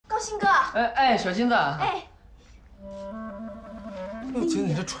鑫哥。哎，小金子。哎。那金子，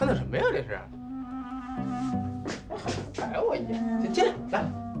你这穿的什么呀？这是？白我一眼，进来，来。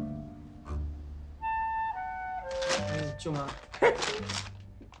舅妈。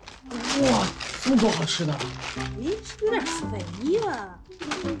哇，这么多好吃的！哎，是不是有点肥呀？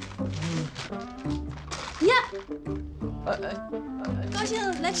呀，高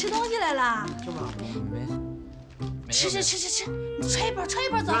兴来吃东西来了。舅妈，没。吃，你揣一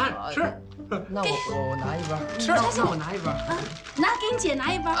包走。吃。那我拿一包。吃，那我拿一包。啊，给你姐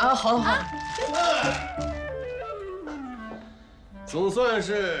拿一包。啊，好。总算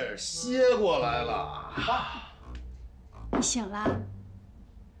是歇过来了。你醒了？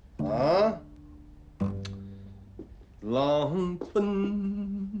啊！狼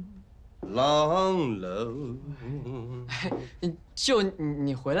奔狼楼。舅，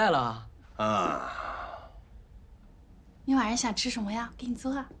你回来了啊！你晚上想吃什么呀？给你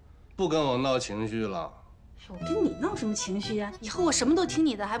做。不跟我闹情绪了。我跟你闹什么情绪呀？以后我什么都听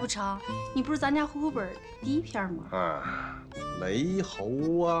你的还不成？你不是咱家户口本第一篇吗？啊，雷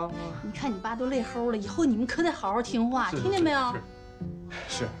猴啊！你看你爸都累齁了，以后你们可得好好听话，听见没有？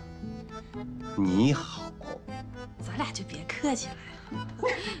是。你好。咱俩就别客气了。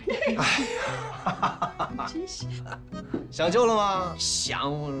哎呀，真是。想救了吗？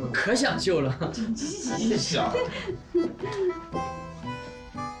想，可想救了。想。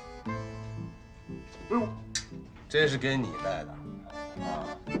这是给你带的，啊，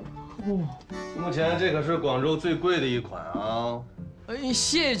目前这可是广州最贵的一款啊！哎，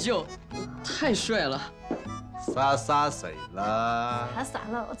谢谢舅，太帅了。洒水了，还洒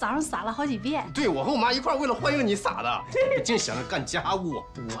了，我早上洒了好几遍。对，我和我妈一块为了欢迎你洒的，净想着干家务。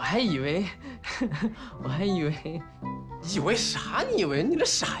我还以为，以为啥？你以为你这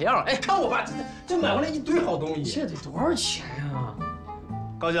傻样？哎，看我爸这买回来一堆好东西，这得多少钱呀？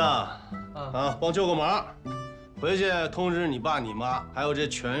高兴啊，帮救个忙，回去通知你爸你妈，还有这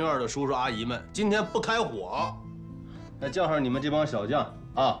全院的叔叔阿姨们，今天不开火。再叫上你们这帮小将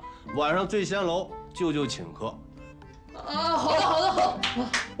啊，晚上醉仙楼舅舅请客。啊，好的，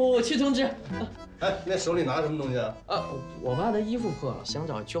我去通知。哎，那手里拿什么东西啊？我爸的衣服破了，想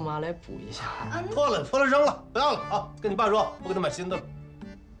找舅妈来补一下。破了扔了，不要了啊！跟你爸说，我给他买新的了。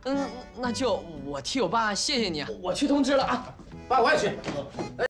那舅，我替我爸谢谢你，我去通知了啊。爸，我也去。